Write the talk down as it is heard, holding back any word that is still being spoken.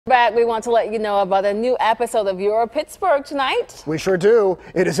Back, we want to let you know about a new episode of Your Pittsburgh tonight. We sure do.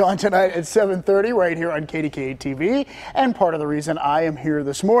 It is on tonight at 7:30 right here on KDKA-TV. And part of the reason I am here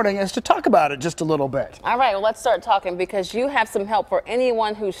this morning is to talk about it just a little bit. All right, well, let's start talking because you have some help for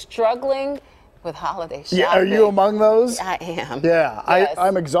anyone who's struggling with holiday shopping. Yeah, are you among those? I am. Yeah, yes.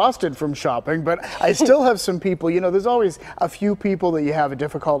 I'm exhausted from shopping, but I still have some people. You know, there's always a few people that you have a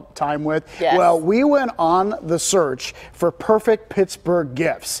difficult time with. Yes. Well, we went on the search for perfect Pittsburgh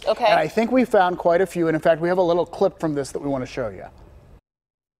gifts. Okay. And I think we found quite a few. And in fact, we have a little clip from this that we want to show you.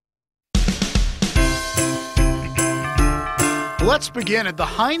 Let's begin at the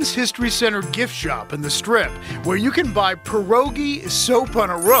Heinz History Center gift shop in the Strip, where you can buy pierogi soap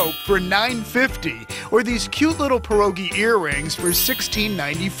on a rope for $9.50, or these cute little pierogi earrings for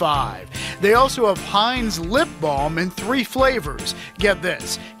 $16.95. They also have Heinz lip balm in 3 flavors. Get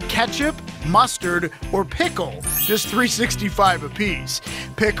this: ketchup, mustard, or pickle, just $3.65 a piece.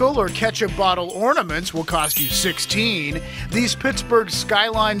 Pickle or ketchup bottle ornaments will cost you $16. These Pittsburgh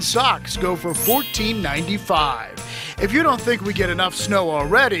Skyline socks go for $14.95. If you don't think we get enough snow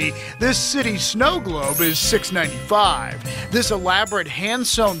already, this city snow globe is $6.95. This elaborate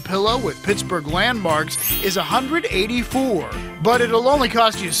hand-sewn pillow with Pittsburgh landmarks is $184. But it'll only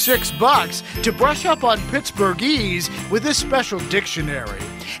cost you $6 to brush up on Pittsburghese with this special dictionary.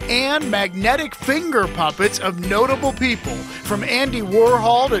 And magnetic finger puppets of notable people, from Andy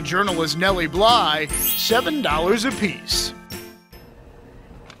Warhol to journalist Nellie Bly, $7 a piece.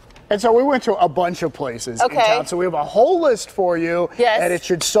 And so we went to a bunch of places in town. So we have a whole list for you. Yes. And it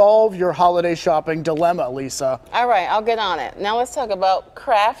should solve your holiday shopping dilemma, Lisa. All right, I'll get on it. Now let's talk about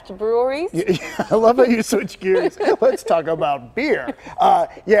craft breweries. I love how you switch gears. Let's talk about beer.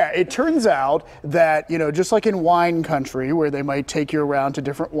 Yeah, it turns out that, you know, just like in wine country, where they might take you around to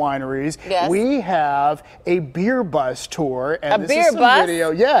different wineries, yes, we have a beer bus tour. And a beer bus?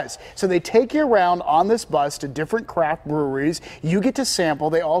 Video. Yes. So they take you around on this bus to different craft breweries. You get to sample.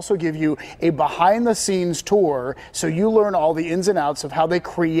 They also give you a behind-the-scenes tour, so you learn all the ins and outs of how they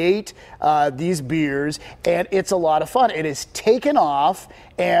create these beers, and it's a lot of fun. It is taken off,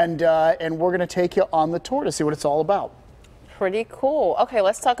 and we're going to take you on the tour to see what it's all about. Pretty cool. Okay,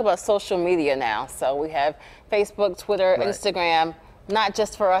 let's talk about social media now. So we have Facebook, Twitter, right, Instagram, not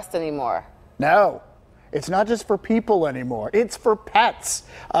just for us anymore. No. It's not just for people anymore, it's for pets.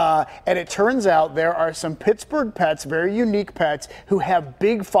 And it turns out there are some Pittsburgh pets, very unique pets, who have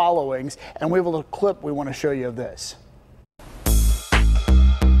big followings. And we have a little clip we want to show you of this.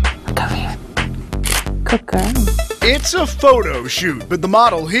 Come here. Good girl. It's a photo shoot, but the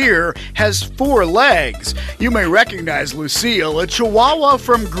model here has 4 legs. You may recognize Lucille, a Chihuahua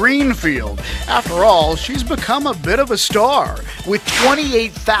from Greenfield. After all, she's become a bit of a star, with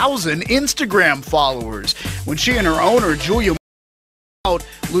 28,000 Instagram followers. When she and her owner, Julia, out,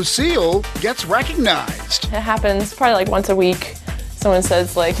 Lucille gets recognized. It happens probably like once a week. Someone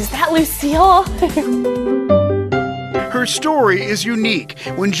says, like, "Is that Lucille?" Her story is unique.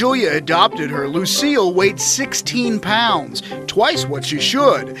 When Julia adopted her, Lucille weighed 16 pounds, twice what she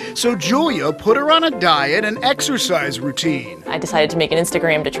should. So Julia put her on a diet and exercise routine. I decided to make an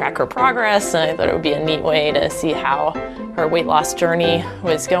Instagram to track her progress, and I thought it would be a neat way to see how her weight loss journey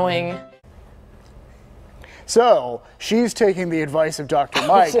was going. So she's taking the advice of Dr.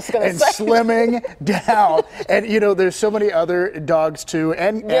 Mike and slimming down. And you know, there's so many other dogs too,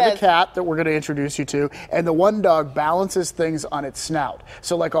 and a cat that we're going to introduce you to. And the one dog balances things on its snout.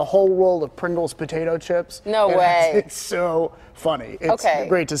 So like a whole roll of Pringles potato chips. No way. It's so funny. It's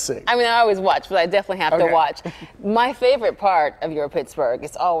great to see. I mean, I always watch, but I definitely have to watch. My favorite part of Your Pittsburgh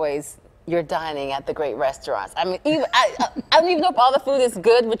is always you're dining at the great restaurants. I mean, even, I don't even know if all the food is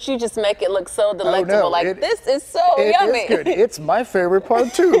good, but you just make it look so delectable. This is so yummy. It is good. It's my favorite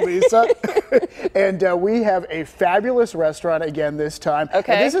part too, Lisa. And we have a fabulous restaurant again this time.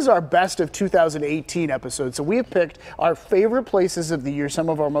 Okay. And this is our best of 2018 episode. So we have picked our favorite places of the year, some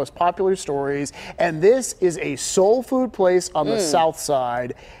of our most popular stories. And this is a soul food place on the South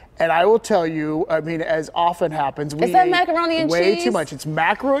Side. And I will tell you, I mean, as often happens, we ate macaroni and way cheese? Too much. It's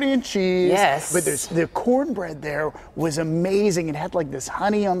macaroni and cheese. Yes. But the cornbread there was amazing. It had like this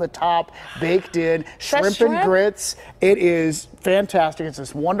honey on the top, baked in, shrimp and grits. It is fantastic. It's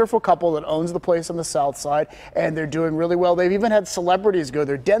this wonderful couple that owns the place on the South Side, and they're doing really well. They've even had celebrities go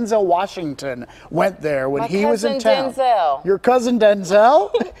there. Denzel Washington went there when he was in town. Denzel. Your cousin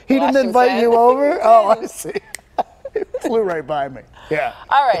Denzel? He didn't invite you over? Oh, I see. It flew right by me. Yeah.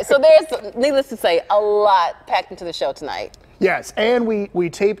 All right, so there's, needless to say, a lot packed into the show tonight. Yes, and we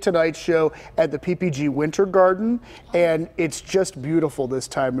taped tonight's show at the PPG Winter Garden, and it's just beautiful this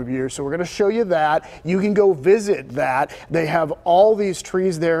time of year. So we're going to show you that. You can go visit that. They have all these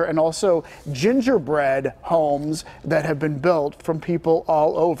trees there, and also gingerbread homes that have been built from people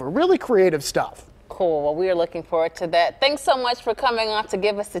all over. Really creative stuff. Cool. Well, we are looking forward to that. Thanks so much for coming on to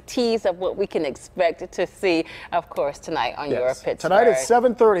give us a tease of what we can expect to see, of course, tonight on Your Pittsburgh. Tonight at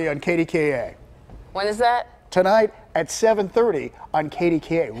 7:30 on KDKA. When is that? Tonight at 7:30 on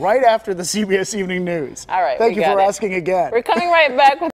KDKA, right after the CBS Evening News. All right. Thank you for asking again. We're coming right back with